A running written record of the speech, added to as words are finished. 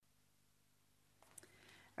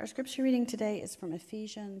Our scripture reading today is from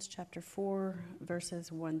Ephesians chapter 4,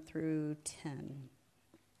 verses 1 through 10.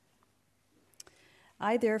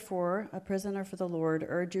 I, therefore, a prisoner for the Lord,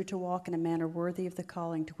 urge you to walk in a manner worthy of the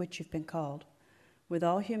calling to which you've been called, with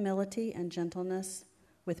all humility and gentleness,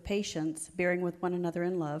 with patience, bearing with one another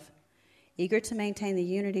in love, eager to maintain the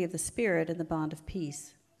unity of the Spirit in the bond of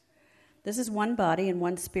peace. This is one body and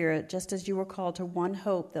one Spirit, just as you were called to one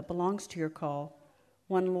hope that belongs to your call,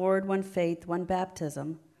 one Lord, one faith, one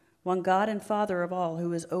baptism, one God and Father of all,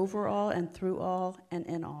 who is over all and through all and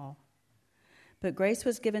in all. But grace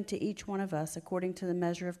was given to each one of us according to the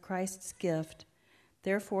measure of Christ's gift.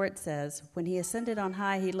 Therefore it says, when he ascended on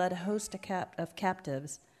high, he led a host of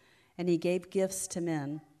captives, and he gave gifts to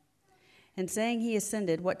men. In saying he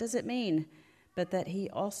ascended, what does it mean? But that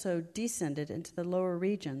he also descended into the lower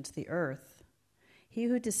regions, the earth. He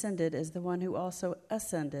who descended is the one who also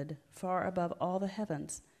ascended far above all the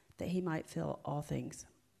heavens, that he might fill all things.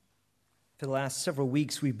 For the last several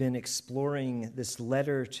weeks, we've been exploring this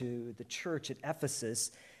letter to the church at Ephesus,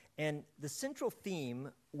 and the central theme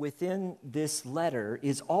within this letter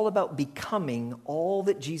is all about becoming all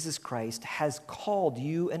that Jesus Christ has called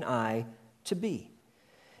you and I to be.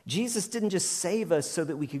 Jesus didn't just save us so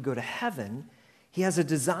that we could go to heaven. He has a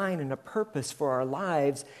design and a purpose for our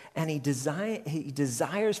lives, and he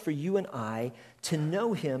desires for you and I to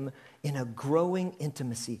know him in a growing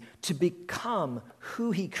intimacy, to become who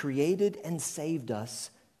he created and saved us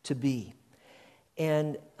to be.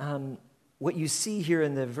 And what you see here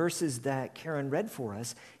in the verses that Karen read for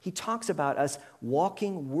us, he talks about us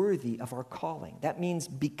walking worthy of our calling. That means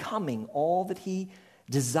becoming all that he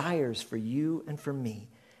desires for you and for me.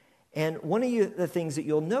 And one of the things that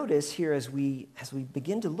you'll notice here as we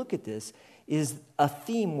begin to look at this is a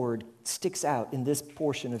theme word sticks out in this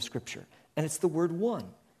portion of Scripture, and it's the word one.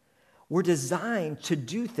 We're designed to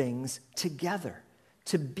do things together,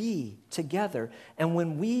 to be together. And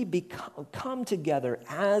when we come together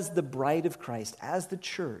as the bride of Christ, as the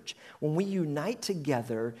church, when we unite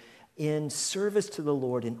together in service to the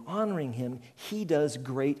Lord and honoring him, he does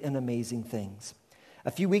great and amazing things.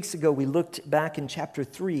 A few weeks ago, we looked back in chapter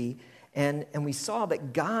 3, and we saw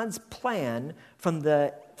that God's plan from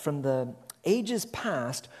the ages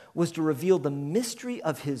past was to reveal the mystery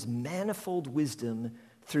of his manifold wisdom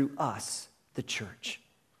through us, the church.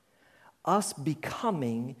 Us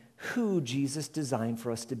becoming who Jesus designed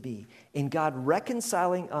for us to be. In God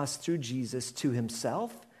reconciling us through Jesus to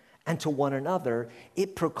himself and to one another,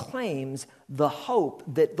 it proclaims the hope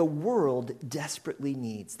that the world desperately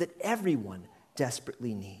needs, that everyone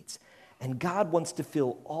desperately needs. And God wants to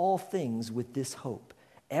fill all things with this hope.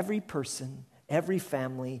 Every person, every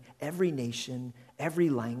family, every nation, every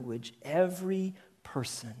language, every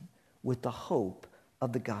person with the hope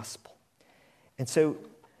of the gospel. And so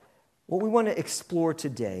what we want to explore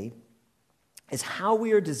today is how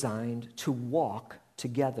we are designed to walk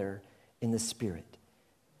together in the Spirit.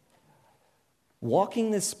 Walking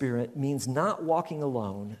in the Spirit means not walking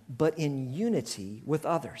alone, but in unity with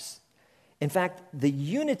others. In fact, the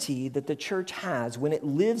unity that the church has when it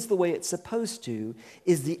lives the way it's supposed to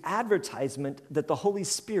is the advertisement that the Holy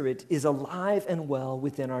Spirit is alive and well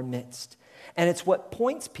within our midst. And it's what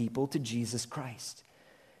points people to Jesus Christ.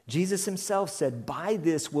 Jesus himself said, "By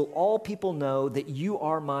this will all people know that you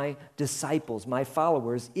are my disciples, my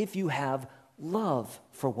followers, if you have love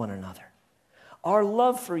for one another." Our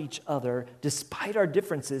love for each other, despite our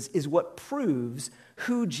differences, is what proves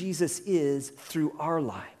who Jesus is through our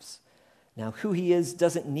lives. Now, who he is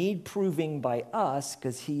doesn't need proving by us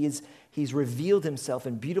because he's revealed himself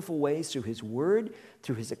in beautiful ways through his word,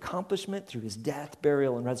 through his accomplishment, through his death,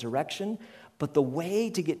 burial, and resurrection. But the way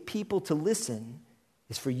to get people to listen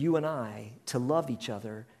is for you and I to love each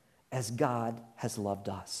other as God has loved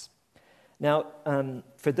us. Now,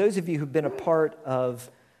 for those of you who've been a part of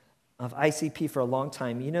ICP for a long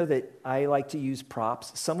time, you know that I like to use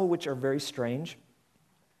props, some of which are very strange.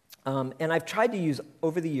 And I've tried to use,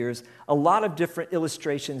 over the years, a lot of different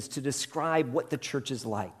illustrations to describe what the church is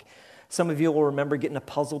like. Some of you will remember getting a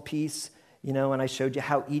puzzle piece, and I showed you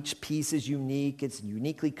how each piece is unique. It's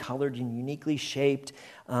uniquely colored and uniquely shaped.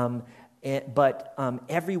 But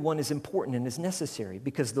everyone is important and is necessary,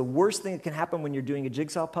 because the worst thing that can happen when you're doing a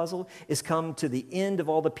jigsaw puzzle is come to the end of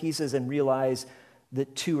all the pieces and realize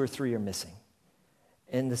that 2 or 3 are missing.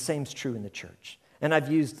 And the same's true in the church. And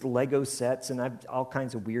I've used Lego sets and all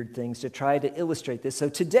kinds of weird things to try to illustrate this. So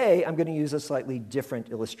today, I'm going to use a slightly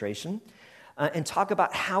different illustration and talk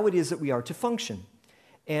about how it is that we are to function.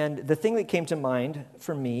 And the thing that came to mind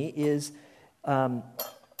for me is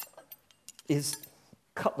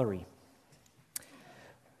cutlery.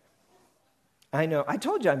 I know. I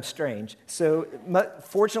told you I'm strange. So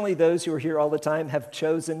fortunately, those who are here all the time have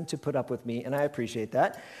chosen to put up with me, and I appreciate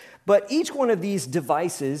that. But each one of these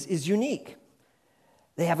devices is unique.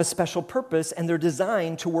 They have a special purpose, and they're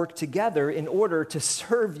designed to work together in order to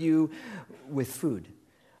serve you with food.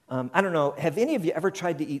 I don't know, have any of you ever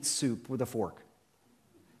tried to eat soup with a fork?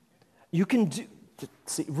 You can do,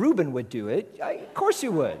 see, Reuben would do it. Of course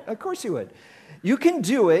you would. Of course you would. You can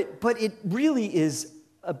do it, but it really is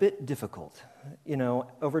a bit difficult,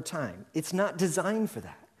 over time. It's not designed for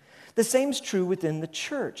that. The same's true within the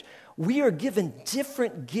church. We are given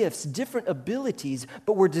different gifts, different abilities,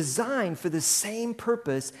 but we're designed for the same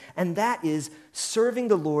purpose, and that is serving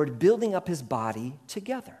the Lord, building up his body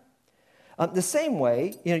together. The same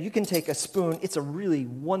way, you can take a spoon. It's a really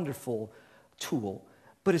wonderful tool,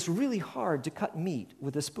 but it's really hard to cut meat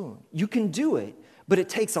with a spoon. You can do it, but it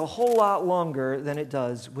takes a whole lot longer than it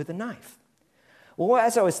does with a knife. Well,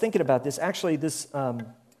 as I was thinking about this, actually, this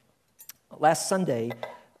last Sunday,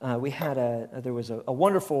 there was a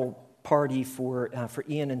wonderful party for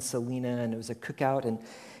Ian and Selena, and it was a cookout,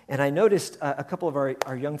 and I noticed a couple of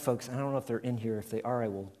our young folks. I don't know if they're in here. If they are, I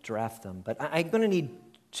will draft them. But I'm going to need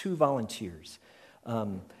 2 volunteers.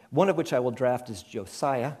 One of which I will draft is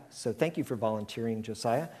Josiah. So thank you for volunteering,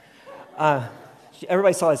 Josiah.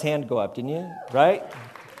 Everybody saw his hand go up, didn't you? Right?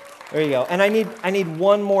 There you go. And I need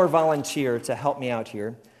one more volunteer to help me out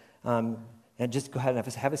here. And just go ahead and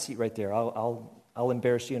have a seat right there. I'll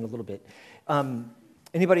embarrass you in a little bit.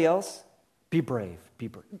 Anybody else? Be brave.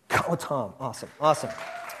 Oh, Tom. Awesome.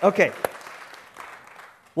 Okay.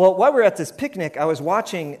 Well, while we were at this picnic, I was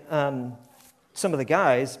watching some of the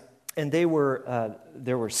guys, and there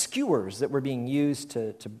were skewers that were being used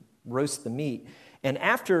to roast the meat. And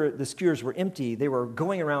after the skewers were empty, they were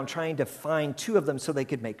going around trying to find 2 of them so they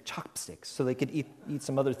could make chopsticks, so they could eat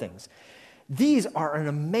some other things. These are an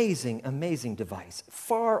amazing, amazing device,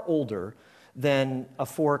 far older than a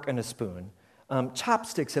fork and a spoon.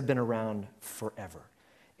 Chopsticks have been around forever.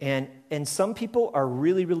 And some people are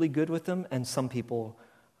really, really good with them, and some people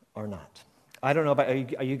are not. I don't know about,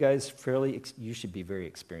 are you guys you should be very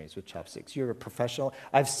experienced with chopsticks. You're a professional.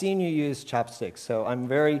 I've seen you use chopsticks, so I'm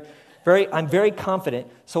very confident.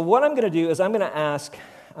 So what I'm going to do is I'm going to ask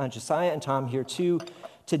Josiah and Tom here to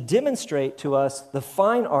demonstrate to us the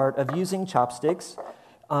fine art of using chopsticks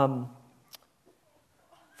for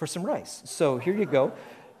some rice. So here you go.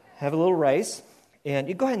 Have a little rice, and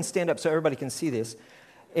you go ahead and stand up so everybody can see this.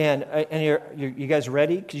 And you guys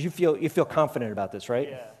ready? Because you feel confident about this, right?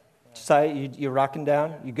 Yeah. Josiah, you're rocking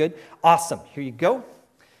down? You good? Awesome. Here you go.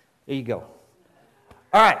 There you go.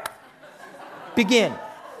 All right. Begin.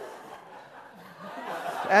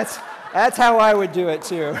 That's how I would do it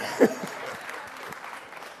too.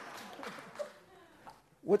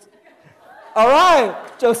 All right,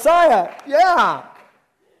 Josiah. Yeah.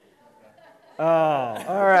 Oh,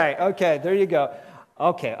 all right. Okay, there you go.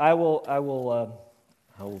 Okay, I will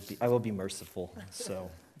be merciful. So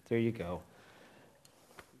there you go.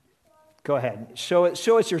 Go ahead. Show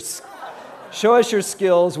us your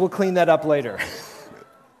skills. We'll clean that up later. I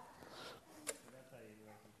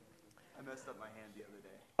messed up my hand the other day.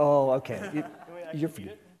 Oh, okay. You're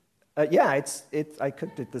fine. Yeah, it's. I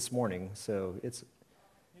cooked it this morning, so it's.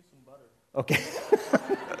 Need some butter. Okay.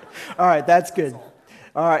 All right, that's good.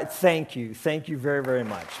 All right, thank you very, very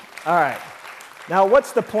much. All right. Now,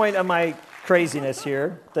 what's the point of my craziness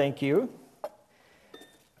here? Thank you.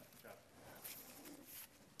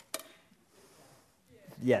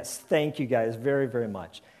 Yes, thank you guys very, very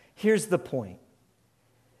much. Here's the point.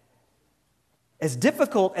 As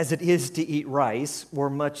difficult as it is to eat rice or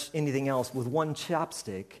much anything else with one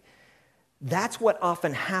chopstick, that's what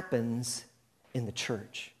often happens in the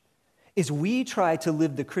church, is we try to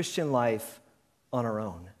live the Christian life on our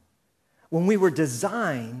own, when we were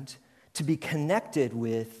designed to be connected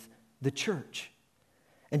with the church.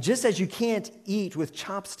 And just as you can't eat with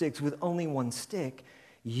chopsticks with only one stick,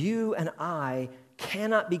 you and I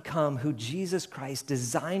cannot become who Jesus Christ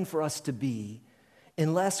designed for us to be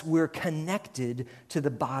unless we're connected to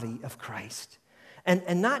the body of Christ.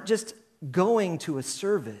 And not just going to a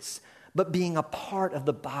service, but being a part of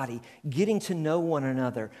the body, getting to know one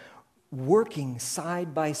another, working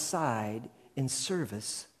side by side in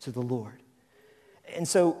service to the Lord. And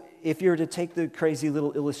so if you were to take the crazy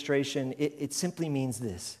little illustration, it simply means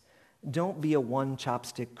this: don't be a one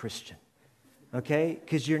chopstick Christian, okay?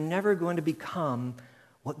 Because you're never going to become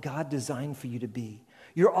what God designed for you to be.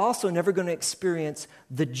 You're also never going to experience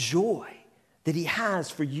the joy that He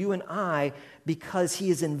has for you and I, because He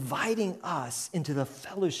is inviting us into the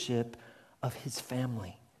fellowship of His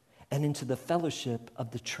family and into the fellowship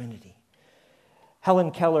of the Trinity.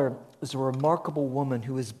 Helen Keller is a remarkable woman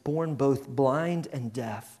who was born both blind and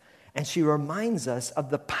deaf, and she reminds us of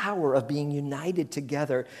the power of being united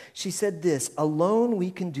together. She said this, "Alone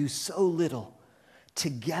we can do so little.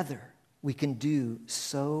 Together we can do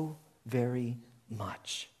so very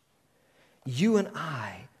much." You and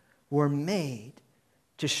I were made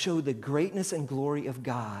to show the greatness and glory of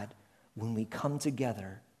God when we come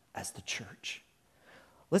together as the church.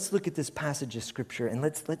 Let's look at this passage of Scripture and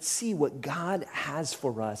let's see what God has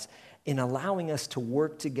for us in allowing us to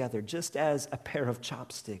work together, just as a pair of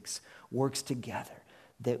chopsticks works together,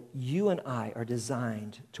 that you and I are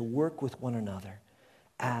designed to work with one another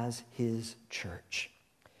as His church.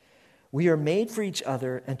 We are made for each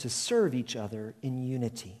other and to serve each other in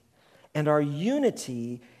unity. And our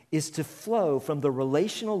unity is to flow from the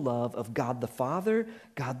relational love of God the Father,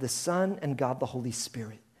 God the Son, and God the Holy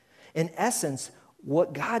Spirit. In essence,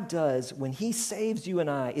 what God does when He saves you and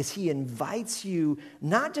I is He invites you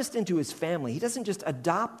not just into His family. He doesn't just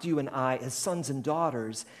adopt you and I as sons and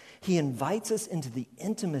daughters. He invites us into the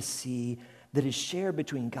intimacy that is shared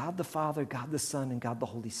between God the Father, God the Son, and God the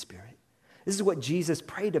Holy Spirit. This is what Jesus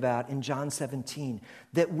prayed about in John 17,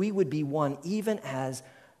 that we would be one even as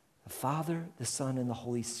the Father, the Son, and the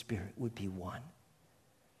Holy Spirit would be one.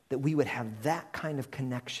 That we would have that kind of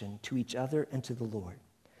connection to each other and to the Lord.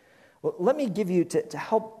 Well, let me give you, to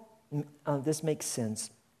help this make sense,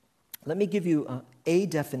 let me give you a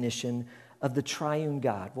definition of the triune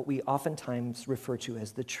God, what we oftentimes refer to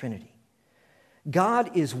as the Trinity.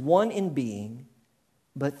 God is one in being,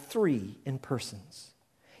 but three in persons.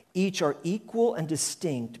 Each are equal and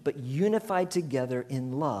distinct, but unified together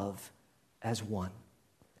in love as one.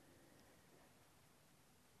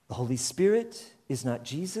 The Holy Spirit is not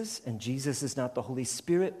Jesus, and Jesus is not the Holy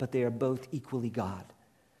Spirit, but they are both equally God.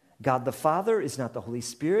 God the Father is not the Holy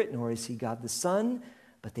Spirit, nor is He God the Son,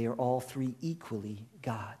 but they are all three equally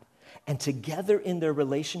God. And together in their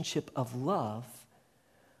relationship of love,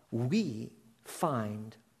 we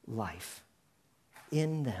find life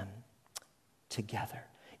in them together.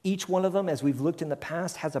 Each one of them, as we've looked in the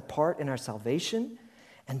past, has a part in our salvation,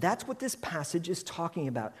 and that's what this passage is talking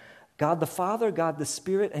about. God the Father, God the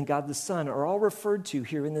Spirit, and God the Son are all referred to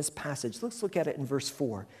here in this passage. Let's look at it in verse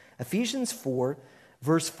 4. Ephesians 4,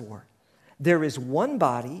 verse 4. There is one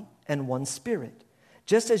body and one Spirit,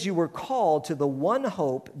 just as you were called to the one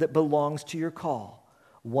hope that belongs to your call.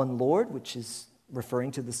 One Lord, which is referring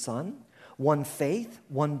to the Son, one faith,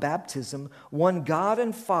 one baptism, one God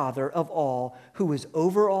and Father of all, who is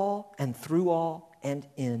over all and through all and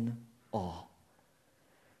in all.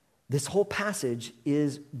 This whole passage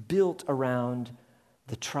is built around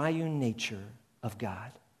the triune nature of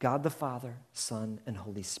God, God the Father, Son, and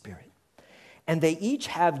Holy Spirit. And they each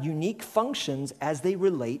have unique functions as they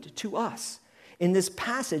relate to us. In this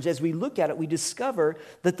passage, as we look at it, we discover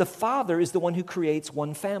that the Father is the one who creates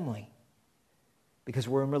one family because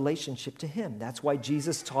we're in relationship to Him. That's why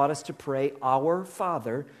Jesus taught us to pray, "Our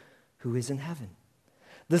Father who is in heaven."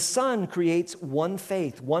 The Son creates one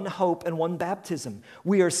faith, one hope, and one baptism.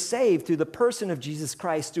 We are saved through the person of Jesus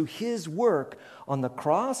Christ, through His work on the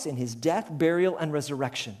cross, in His death, burial, and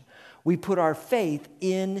resurrection. We put our faith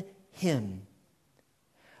in Him.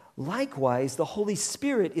 Likewise, the Holy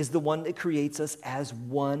Spirit is the one that creates us as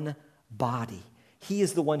one body. He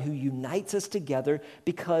is the one who unites us together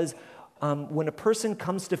because when a person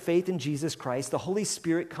comes to faith in Jesus Christ, the Holy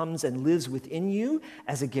Spirit comes and lives within you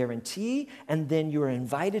as a guarantee, and then you're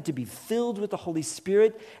invited to be filled with the Holy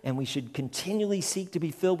Spirit, and we should continually seek to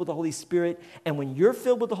be filled with the Holy Spirit. And when you're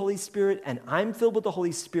filled with the Holy Spirit and I'm filled with the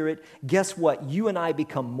Holy Spirit, guess what? You and I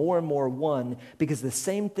become more and more one because the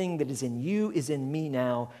same thing that is in you is in me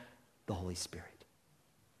now, the Holy Spirit.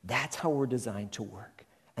 That's how we're designed to work,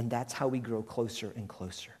 and that's how we grow closer and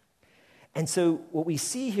closer. And so what we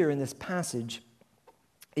see here in this passage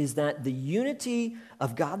is that the unity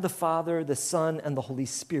of God the Father, the Son, and the Holy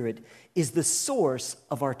Spirit is the source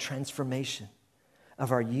of our transformation,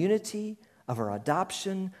 of our unity, of our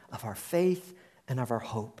adoption, of our faith, and of our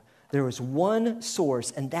hope. There is one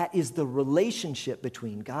source, and that is the relationship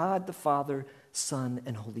between God the Father, Son,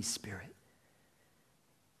 and Holy Spirit.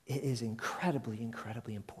 It is incredibly,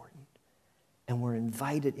 incredibly important, and we're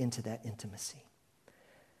invited into that intimacy.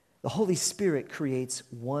 The Holy Spirit creates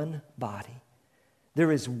one body.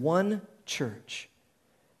 There is one church.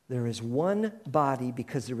 There is one body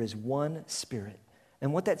because there is one Spirit.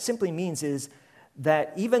 And what that simply means is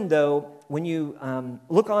that even though when you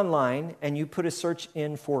look online and you put a search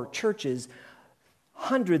in for churches,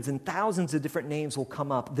 hundreds and thousands of different names will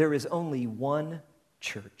come up, there is only one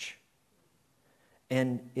church.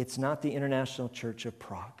 And it's not the International Church of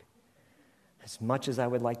Prague. as much as I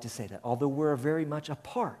would like to say that, although we're very much a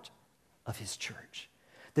part of his church.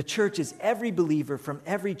 The church is every believer from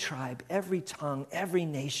every tribe, every tongue, every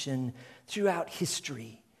nation throughout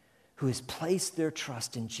history who has placed their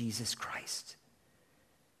trust in Jesus Christ.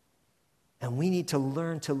 And we need to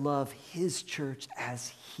learn to love his church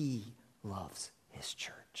as he loves his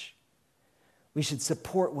church. We should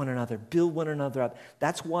support one another, build one another up.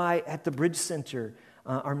 That's why at the Bridge Center,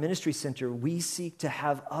 our ministry center, we seek to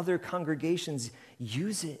have other congregations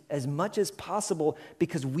use it as much as possible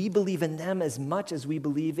because we believe in them as much as we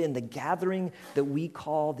believe in the gathering that we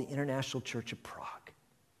call the International Church of Prague.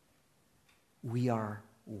 We are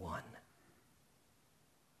one.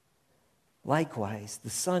 Likewise, the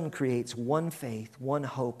Son creates one faith, one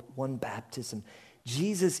hope, one baptism.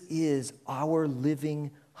 Jesus is our living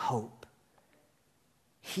hope.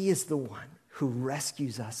 He is the one who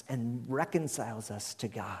rescues us and reconciles us to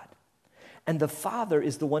God. And the Father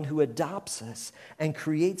is the one who adopts us and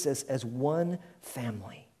creates us as one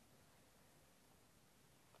family.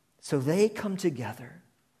 So they come together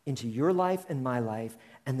into your life and my life,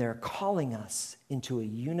 and they're calling us into a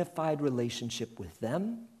unified relationship with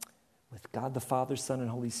them, with God the Father, Son, and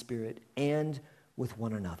Holy Spirit, and with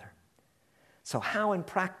one another. So how in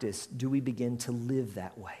practice do we begin to live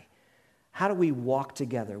that way? How do we walk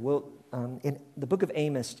together? Well, in the book of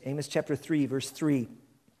Amos, Amos chapter 3, verse 3,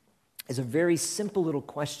 is a very simple little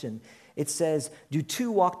question. It says, do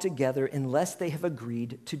two walk together unless they have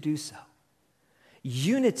agreed to do so?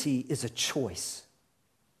 Unity is a choice.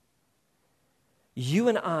 You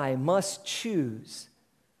and I must choose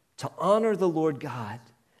to honor the Lord God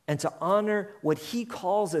and to honor what he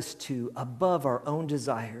calls us to above our own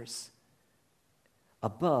desires,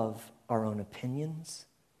 above our own opinions,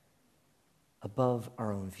 above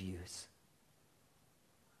our own views.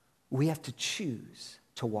 We have to choose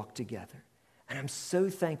to walk together. And I'm so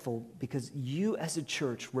thankful because you as a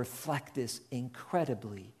church reflect this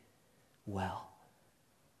incredibly well.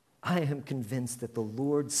 I am convinced that the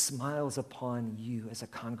Lord smiles upon you as a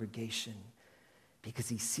congregation because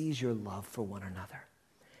he sees your love for one another.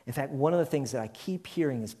 In fact, one of the things that I keep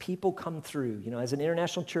hearing as people come through, as an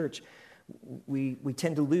international church, we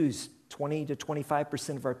tend to lose 20 to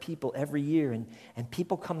 25% of our people every year, and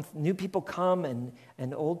people come, new people come,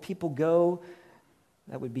 and old people go.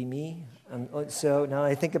 That would be me. So now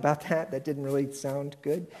I think about that didn't really sound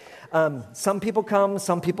good. Some people come,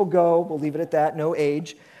 some people go. We'll leave it at that. No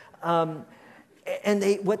age. And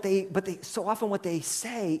so often what they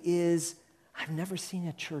say is, "I've never seen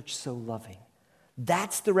a church so loving."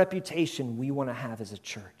 That's the reputation we want to have as a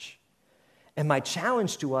church. And my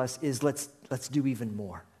challenge to us is let's do even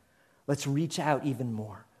more. Let's reach out even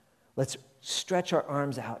more. Let's stretch our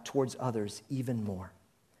arms out towards others even more.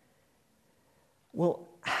 Well,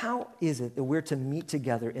 how is it that we're to meet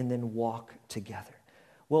together and then walk together?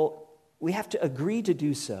 Well, we have to agree to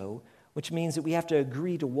do so, which means that we have to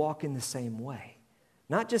agree to walk in the same way.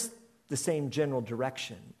 Not just the same general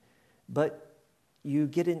direction, but you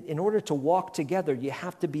get in order to walk together, you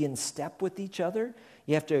have to be in step with each other.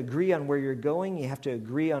 You have to agree on where you're going. You have to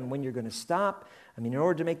agree on when you're going to stop. In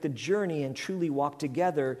order to make the journey and truly walk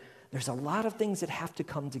together, there's a lot of things that have to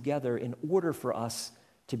come together in order for us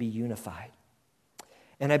to be unified.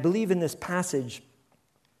 And I believe in this passage,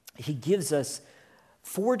 he gives us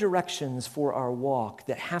 4 directions for our walk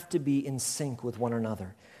that have to be in sync with one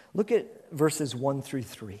another. Look at verses 1 through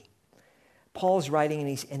 3. Paul's writing,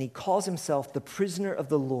 and he calls himself the prisoner of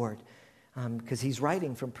the Lord because he's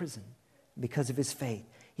writing from prison because of his faith.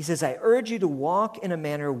 He says, I urge you to walk in a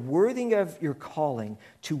manner worthy of your calling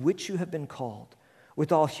to which you have been called,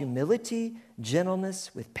 with all humility,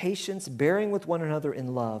 gentleness, with patience, bearing with one another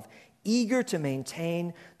in love, eager to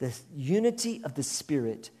maintain the unity of the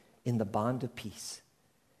Spirit in the bond of peace.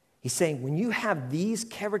 He's saying when you have these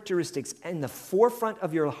characteristics in the forefront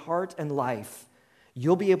of your heart and life,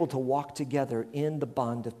 you'll be able to walk together in the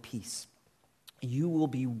bond of peace. You will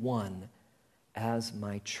be one as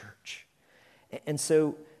my church. And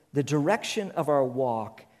so the direction of our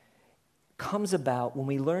walk comes about when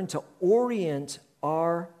we learn to orient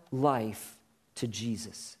our life to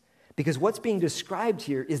Jesus. Because what's being described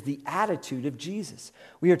here is the attitude of Jesus.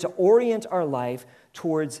 We are to orient our life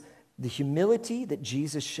towards the humility that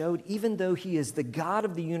Jesus showed, even though he is the God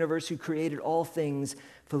of the universe who created all things.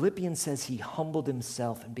 Philippians says he humbled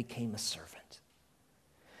himself and became a servant.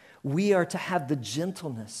 We are to have the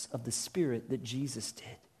gentleness of the Spirit that Jesus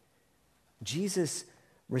did. Jesus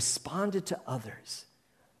responded to others,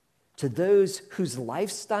 to those whose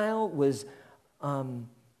lifestyle was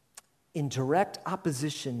in direct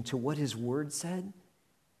opposition to what his word said.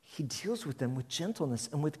 He deals with them with gentleness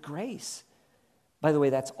and with grace. By the way,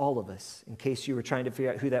 that's all of us. In case you were trying to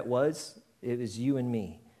figure out who that was, it was you and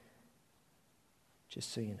me.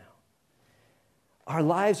 Just so you know. Our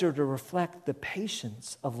lives are to reflect the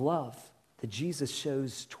patience of love that Jesus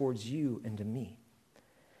shows towards you and to me.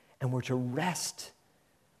 And we're to rest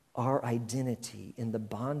our identity in the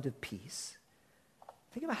bond of peace.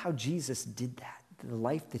 Think about how Jesus did that, the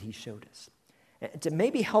life that he showed us. And to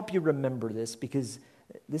maybe help you remember this, because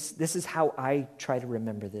this is how I try to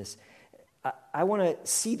remember this. I want to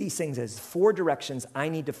see these things as 4 directions I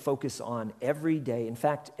need to focus on every day, in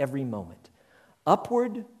fact, every moment.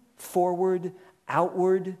 Upward, forward,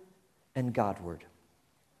 outward, and Godward.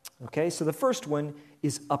 Okay, so the first one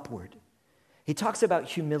is upward. He talks about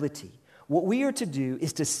humility. What we are to do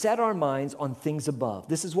is to set our minds on things above.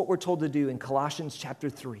 This is what we're told to do in Colossians chapter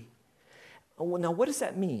 3. Now, what does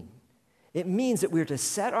that mean? It means that we're to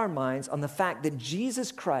set our minds on the fact that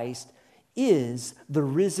Jesus Christ is the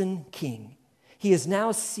risen King. He is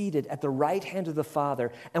now seated at the right hand of the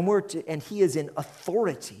Father, and he is in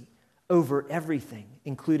authority over everything,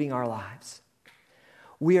 including our lives.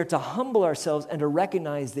 We are to humble ourselves and to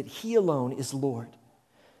recognize that he alone is Lord.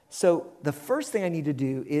 So the first thing I need to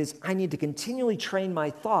do is I need to continually train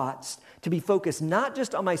my thoughts to be focused not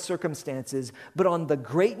just on my circumstances, but on the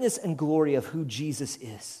greatness and glory of who Jesus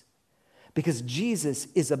is. Because Jesus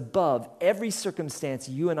is above every circumstance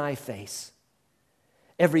you and I face.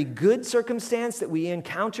 Every good circumstance that we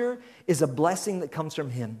encounter is a blessing that comes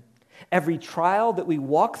from him. Every trial that we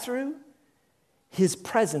walk through, his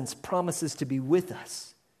presence promises to be with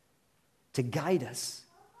us, to guide us,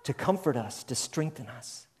 to comfort us, to strengthen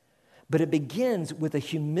us. But it begins with a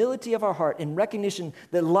humility of our heart in recognition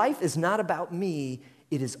that life is not about me,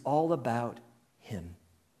 it is all about him.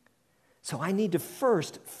 So I need to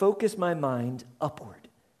first focus my mind upward.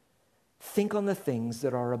 Think on the things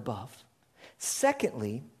that are above.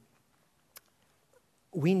 Secondly,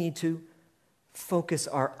 we need to focus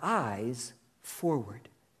our eyes forward.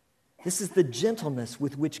 This is the gentleness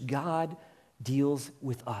with which God deals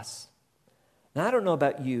with us. Now, I don't know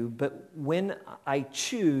about you, but when I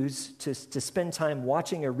choose to spend time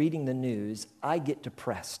watching or reading the news, I get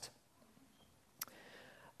depressed.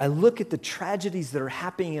 I look at the tragedies that are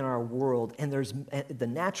happening in our world, and there's the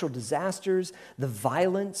natural disasters, the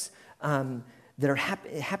violence that are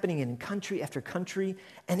happening in country after country,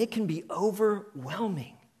 and it can be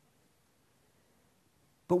overwhelming.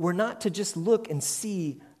 But we're not to just look and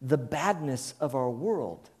see the badness of our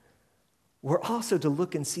world. We're also to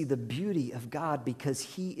look and see the beauty of God because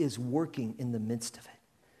he is working in the midst of it.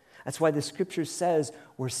 That's why the scripture says,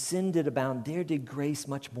 where sin did abound, there did grace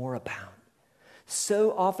much more abound.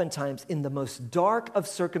 So oftentimes, in the most dark of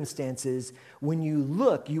circumstances, when you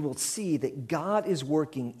look, you will see that God is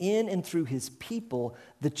working in and through his people,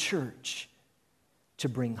 the church, to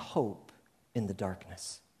bring hope in the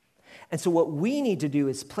darkness. And so what we need to do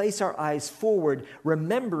is place our eyes forward,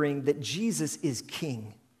 remembering that Jesus is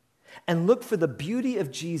King, and look for the beauty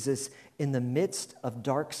of Jesus in the midst of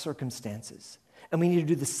dark circumstances. And we need to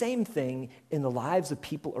do the same thing in the lives of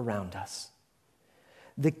people around us.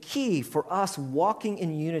 The key for us walking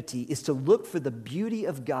in unity is to look for the beauty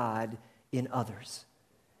of God in others,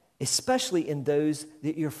 especially in those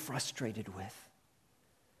that you're frustrated with,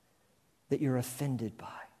 that you're offended by.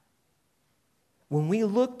 When we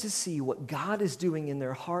look to see what God is doing in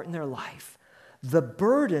their heart and their life, the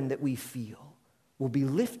burden that we feel will be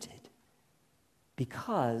lifted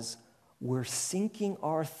because we're syncing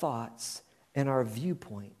our thoughts and our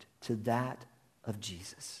viewpoint to that of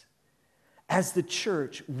Jesus. As the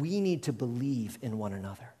church, we need to believe in one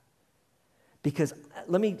another. Because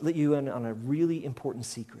let me let you in on a really important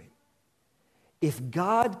secret. If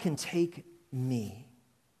God can take me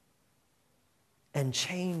and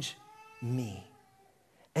change me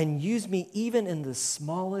and use me even in the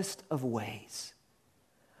smallest of ways,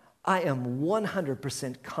 I am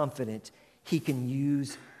 100% confident he can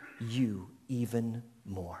use you even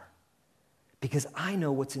more. Because I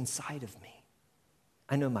know what's inside of me.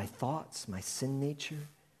 I know my thoughts, my sin nature.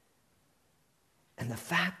 And the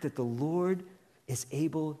fact that the Lord is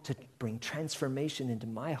able to bring transformation into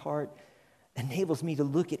my heart enables me to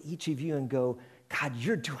look at each of you and go, God,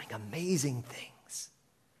 you're doing amazing things.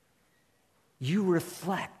 You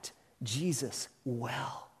reflect Jesus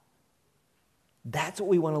well. That's what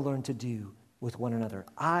we want to learn to do with one another.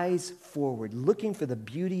 Eyes forward, looking for the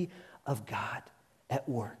beauty of God at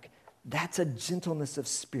work. That's a gentleness of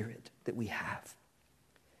spirit that we have.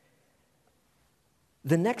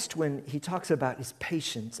 The next one he talks about is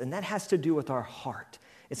patience, and that has to do with our heart.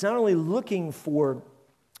 It's not only looking for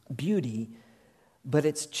beauty, but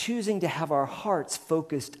it's choosing to have our hearts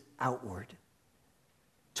focused outward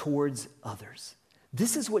towards others.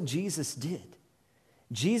 This is what Jesus did.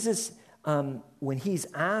 Jesus, when he's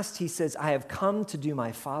asked, he says, I have come to do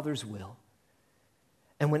my Father's will.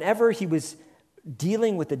 And whenever he was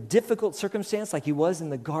dealing with a difficult circumstance like he was in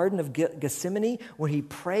the Garden of Gethsemane, where he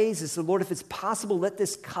prays, he says, Lord, if it's possible, let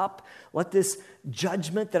this cup, let this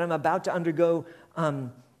judgment that I'm about to undergo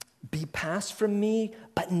be passed from me,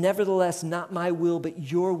 but nevertheless, not my will,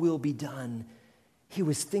 but your will be done. He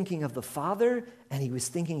was thinking of the Father, and he was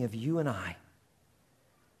thinking of you and I.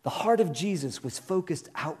 The heart of Jesus was focused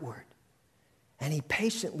outward, and he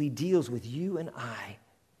patiently deals with you and I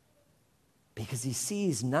because he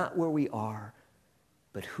sees not where we are,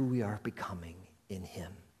 but who we are becoming in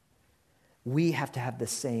him. We have to have the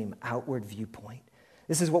same outward viewpoint.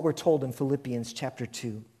 This is what we're told in Philippians chapter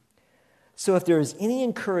 2. So if there is any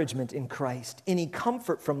encouragement in Christ, any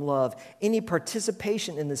comfort from love, any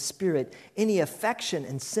participation in the Spirit, any affection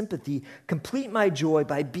and sympathy, complete my joy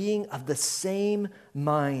by being of the same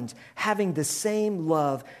mind, having the same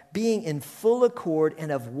love, being in full accord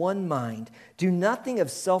and of one mind. Do nothing of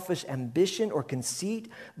selfish ambition or conceit,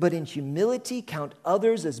 but in humility count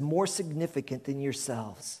others as more significant than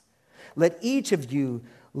yourselves. Let each of you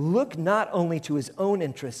look not only to his own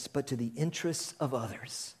interests, but to the interests of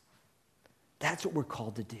others. That's what we're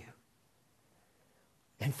called to do.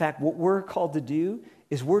 In fact, what we're called to do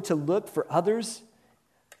is we're to look for others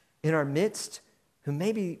in our midst who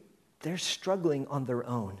maybe they're struggling on their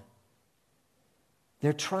own.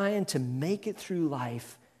 They're trying to make it through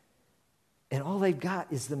life, and all they've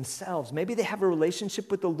got is themselves. Maybe they have a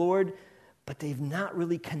relationship with the Lord, but they've not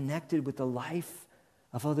really connected with the life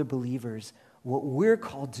of other believers. What we're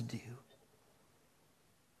called to do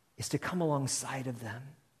is to come alongside of them,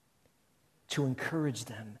 to encourage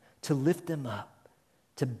them, to lift them up,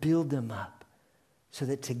 to build them up, so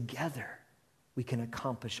that together we can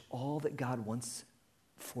accomplish all that God wants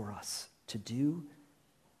for us to do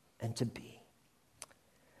and to be.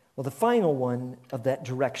 Well, the final one of that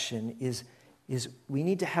direction is we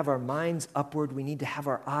need to have our minds upward, we need to have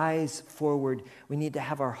our eyes forward, we need to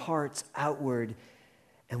have our hearts outward,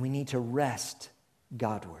 and we need to rest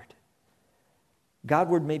Godward.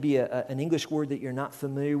 Godward may be an English word that you're not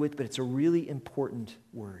familiar with, but it's a really important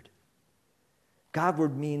word.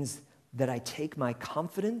 Godward means that I take my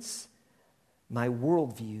confidence, my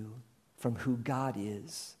worldview from who God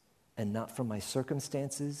is, and not from my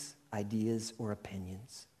circumstances, ideas, or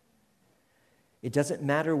opinions. It doesn't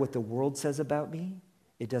matter what the world says about me.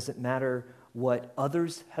 It doesn't matter what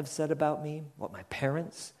others have said about me, what my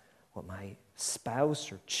parents, what my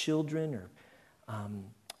spouse or children or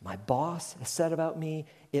my boss has said about me.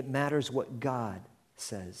 It matters what God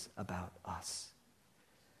says about us.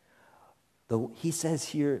 Though he says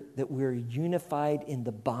here that we're unified in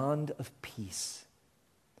the bond of peace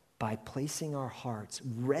by placing our hearts,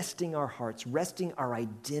 resting our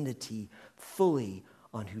identity fully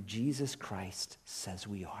on who Jesus Christ says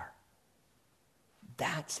we are.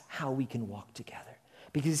 That's how we can walk together.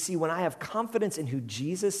 Because you see, when I have confidence in who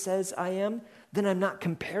Jesus says I am, then I'm not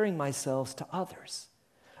comparing myself to others.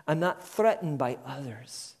 I'm not threatened by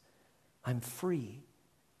others. I'm free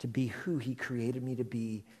to be who he created me to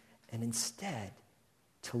be, and instead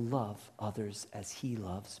to love others as he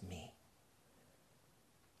loves me.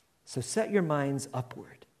 So set your minds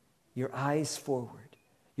upward, your eyes forward,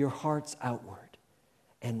 your hearts outward,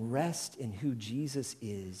 and rest in who Jesus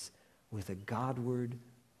is with a Godward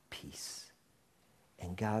peace.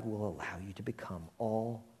 And God will allow you to become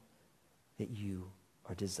all that you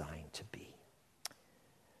are designed to be.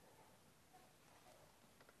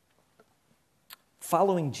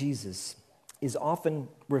 Following Jesus is often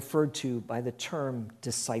referred to by the term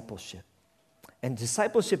discipleship. And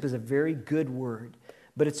discipleship is a very good word,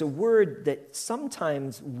 but it's a word that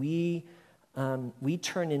sometimes we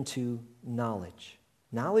turn into knowledge.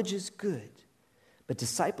 Knowledge is good, but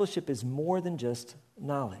discipleship is more than just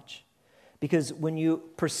knowledge. Because when you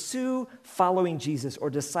pursue following Jesus or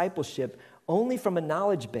discipleship only from a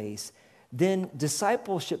knowledge base, then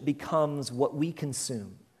discipleship becomes what we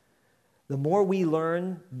consume. The more we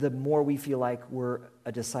learn, the more we feel like we're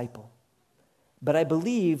a disciple. But I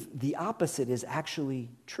believe the opposite is actually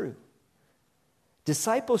true.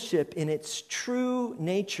 Discipleship in its true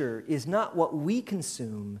nature is not what we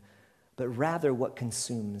consume, but rather what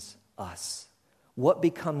consumes us. What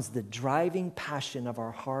becomes the driving passion of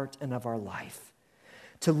our heart and of our life.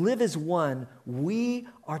 To live as one, we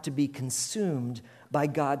are to be consumed by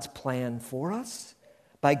God's plan for us,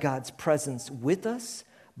 by God's presence with us,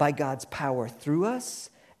 by God's power through us,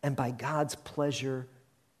 and by God's pleasure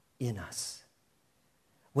in us.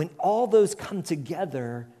 When all those come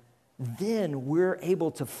together, then we're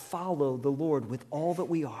able to follow the Lord with all that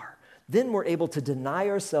we are. then we're able to deny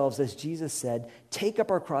ourselves, as Jesus said, take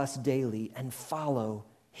up our cross daily and follow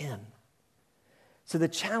him. So the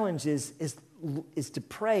challenge is to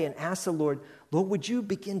pray and ask the Lord, Lord, would you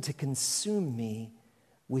begin to consume me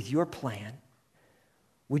with your plan?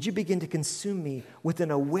 Would you begin to consume me with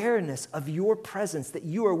an awareness of your presence, that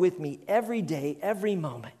you are with me every day, every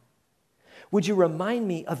moment? Would you remind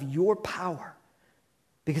me of your power?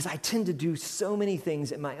 Because I tend to do so many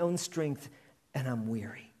things in my own strength and I'm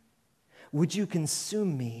weary. Would you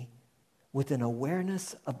consume me with an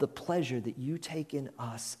awareness of the pleasure that you take in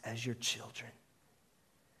us as your children?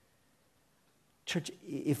 Church,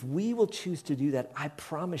 if we will choose to do that, I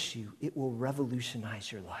promise you it will revolutionize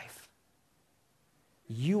your life.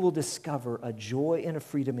 You will discover a joy and a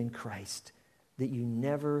freedom in Christ that you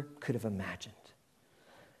never could have imagined.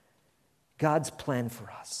 God's plan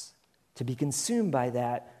for us. To be consumed by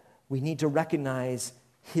that, we need to recognize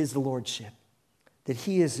his lordship, that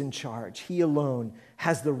he is in charge. He alone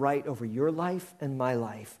has the right over your life and my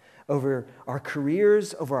life, over our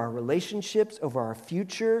careers, over our relationships, over our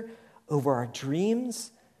future, over our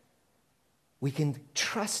dreams. We can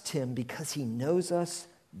trust him because he knows us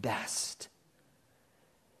best.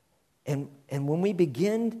 And when we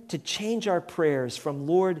begin to change our prayers from,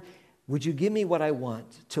 Lord, would you give me what I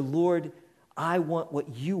want, to, Lord, I want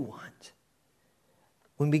what you want.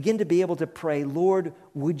 When we begin to be able to pray, Lord,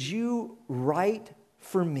 would you write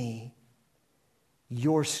for me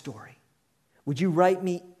your story? Would you write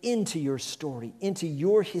me into your story, into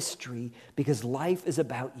your history, because life is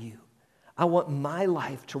about you. I want my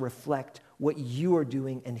life to reflect what you are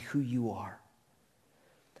doing and who you are.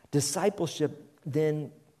 Discipleship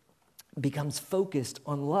then becomes focused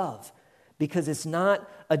on love, because it's not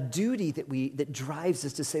a duty that drives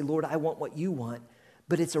us to say, Lord, I want what you want,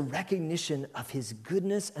 but it's a recognition of his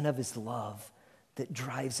goodness and of his love that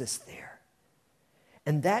drives us there.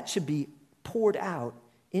 And that should be poured out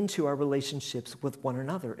into our relationships with one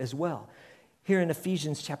another as well. Here in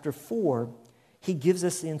Ephesians chapter 4, he gives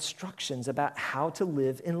us the instructions about how to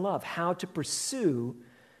live in love, how to pursue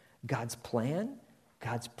God's plan,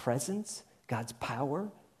 God's presence, God's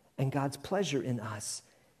power, and God's pleasure in us,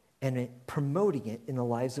 and promoting it in the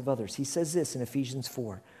lives of others. He says this in Ephesians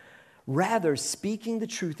 4, rather, speaking the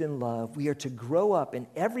truth in love, we are to grow up in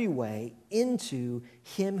every way into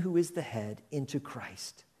him who is the head, into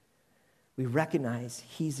Christ. We recognize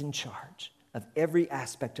he's in charge of every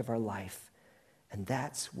aspect of our life, and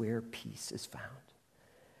that's where peace is found.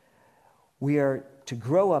 We are to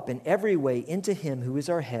grow up in every way into him who is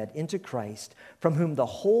our head, into Christ, from whom the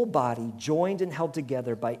whole body, joined and held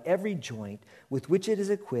together by every joint with which it is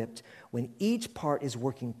equipped, when each part is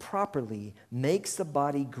working properly, makes the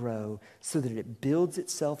body grow so that it builds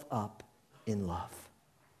itself up in love.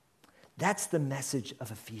 That's the message of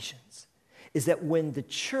Ephesians, is that when the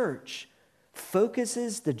church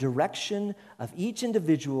focuses the direction of each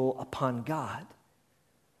individual upon God,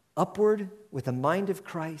 upward with the mind of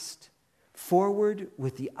Christ, forward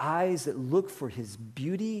with the eyes that look for his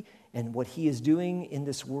beauty and what he is doing in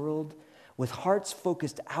this world, with hearts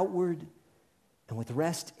focused outward and with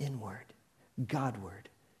rest inward, Godward,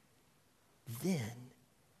 then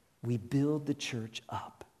we build the church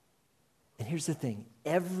up. And here's the thing,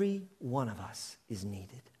 every one of us is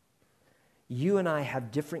needed. You and I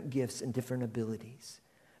have different gifts and different abilities,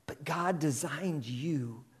 but God designed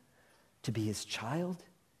you to be his child,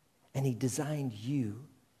 and he designed you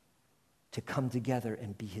to come together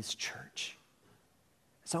and be his church.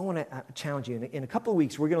 So I want to challenge you. In a couple of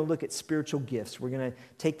weeks, we're going to look at spiritual gifts. We're going to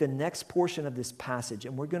take the next portion of this passage,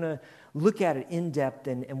 and we're going to look at it in depth,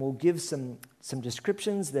 and we'll give some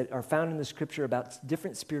descriptions that are found in the scripture about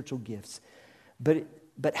different spiritual gifts. But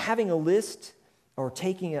having a list or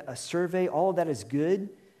taking a survey, all of that is good.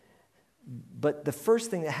 But the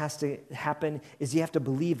first thing that has to happen is you have to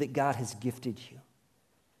believe that God has gifted you.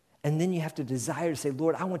 And then you have to desire to say,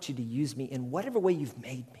 Lord, I want you to use me in whatever way you've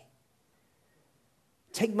made me.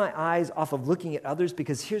 Take my eyes off of looking at others,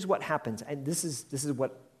 because here's what happens. And this is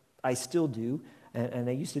what I still do, and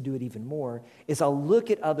I used to do it even more, is I'll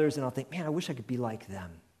look at others and I'll think, man, I wish I could be like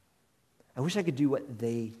them. I wish I could do what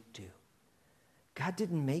they do. God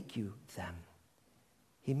didn't make you them.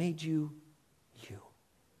 He made you you.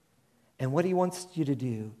 And what he wants you to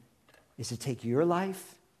do is to take your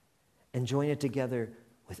life and join it together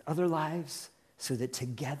with other lives so that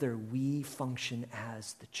together we function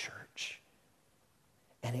as the church.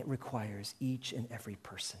 And it requires each and every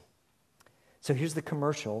person. So here's the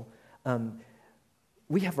commercial.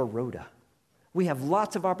 We have a rota. We have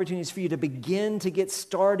lots of opportunities for you to begin to get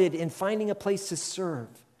started in finding a place to serve.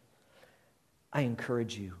 I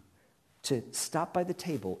encourage you, to stop by the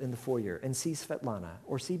table in the foyer and see Svetlana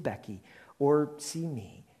or see Becky or see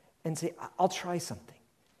me and say, I'll try something.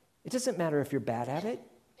 It doesn't matter if you're bad at it.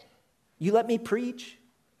 You let me preach,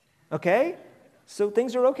 okay? So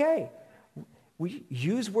things are okay. We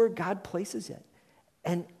use where God places it.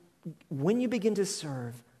 And when you begin to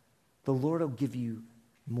serve, the Lord will give you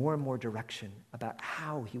more and more direction about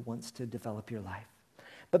how he wants to develop your life.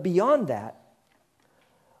 But beyond that,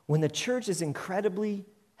 when the church is incredibly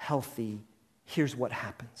healthy, here's what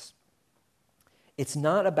happens. It's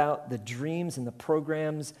not about the dreams and the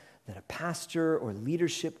programs that a pastor or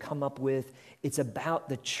leadership come up with. It's about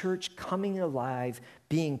the church coming alive,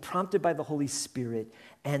 being prompted by the Holy Spirit,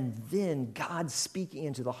 and then God speaking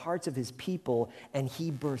into the hearts of his people, and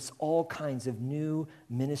he births all kinds of new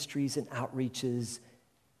ministries and outreaches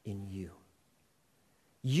in you.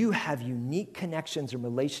 You have unique connections and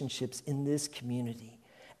relationships in this community,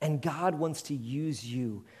 and God wants to use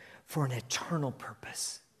you for an eternal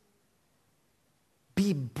purpose.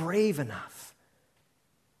 Be brave enough,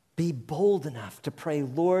 be bold enough to pray,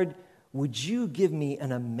 Lord, would you give me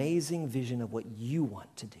an amazing vision of what you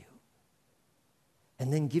want to do?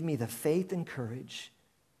 And then give me the faith and courage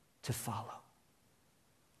to follow.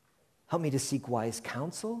 Help me to seek wise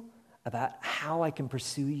counsel about how I can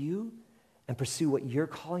pursue you and pursue what you're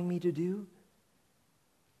calling me to do.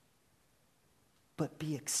 But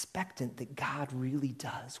be expectant that God really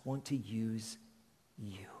does want to use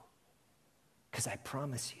you. Because I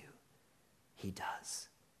promise you, he does.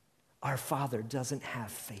 Our Father doesn't have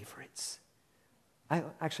favorites. I'm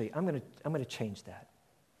going to change that.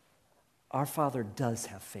 Our Father does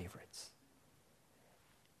have favorites.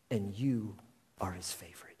 And you are his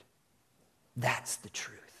favorite. That's the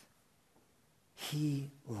truth. He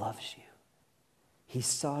loves you. He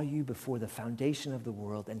saw you before the foundation of the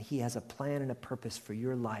world, and he has a plan and a purpose for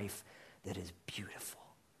your life that is beautiful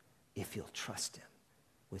if you'll trust him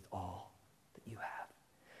with all that you have.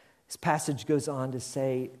 This passage goes on to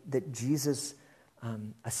say that Jesus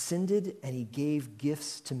ascended and he gave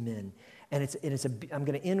gifts to men. And I'm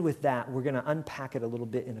going to end with that. We're going to unpack it a little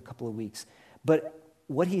bit in a couple of weeks. But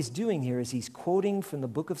what he's doing here is he's quoting from the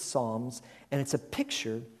book of Psalms, and it's a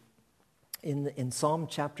picture in Psalm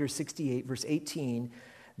chapter 68, verse 18,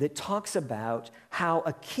 that talks about how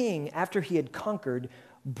a king, after he had conquered,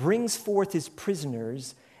 brings forth his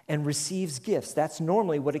prisoners and receives gifts. That's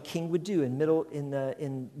normally what a king would do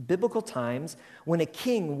in biblical times. When a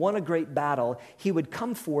king won a great battle, he would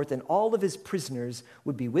come forth and all of his prisoners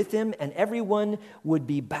would be with him, and everyone would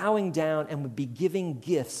be bowing down and would be giving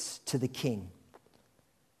gifts to the king.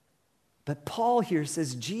 But Paul here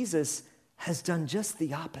says Jesus has done just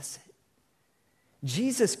the opposite.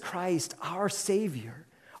 Jesus Christ, our Savior,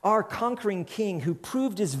 our conquering King who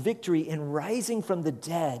proved his victory in rising from the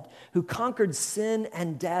dead, who conquered sin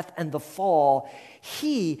and death and the fall,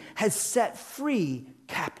 he has set free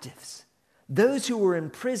captives. Those who were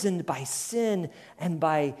imprisoned by sin and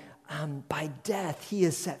by death, he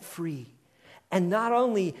has set free. And not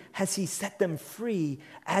only has he set them free,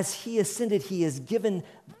 as he ascended, he has given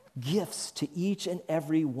gifts to each and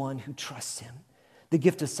every one who trusts him. The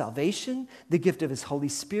gift of salvation, the gift of his Holy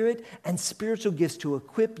Spirit, and spiritual gifts to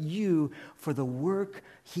equip you for the work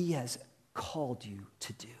he has called you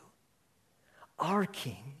to do. Our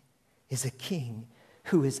King is a King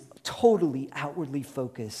who is totally outwardly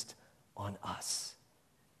focused on us.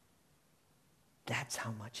 That's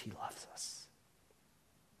how much he loves us.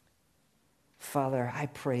 Father, I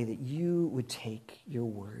pray that you would take your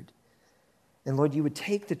word, and Lord, you would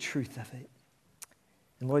take the truth of it,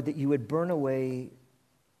 and Lord, that you would burn away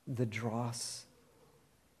the dross,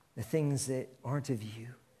 the things that aren't of you.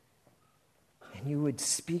 And you would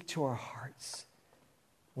speak to our hearts.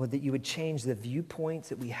 Lord, that you would change the viewpoints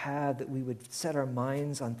that we have, that we would set our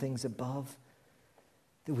minds on things above,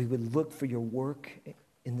 that we would look for your work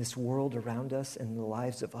in this world around us and in the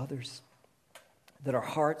lives of others, that our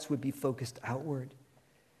hearts would be focused outward,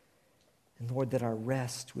 and Lord, that our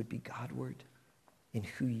rest would be Godward in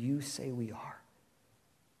who you say we are.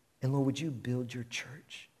 And Lord, would you build your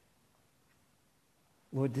church?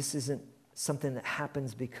 Lord, this isn't something that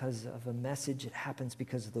happens because of a message. It happens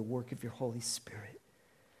because of the work of your Holy Spirit.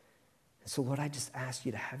 And so, Lord, I just ask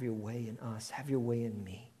you to have your way in us, have your way in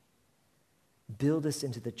me. Build us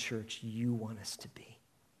into the church you want us to be,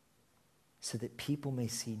 so that people may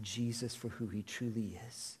see Jesus for who he truly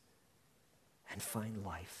is and find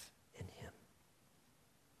life in him.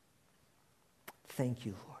 Thank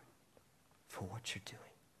you, Lord, for what you're doing.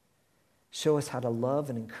 Show us how to love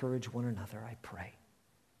and encourage one another, I pray.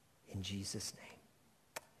 In Jesus' name.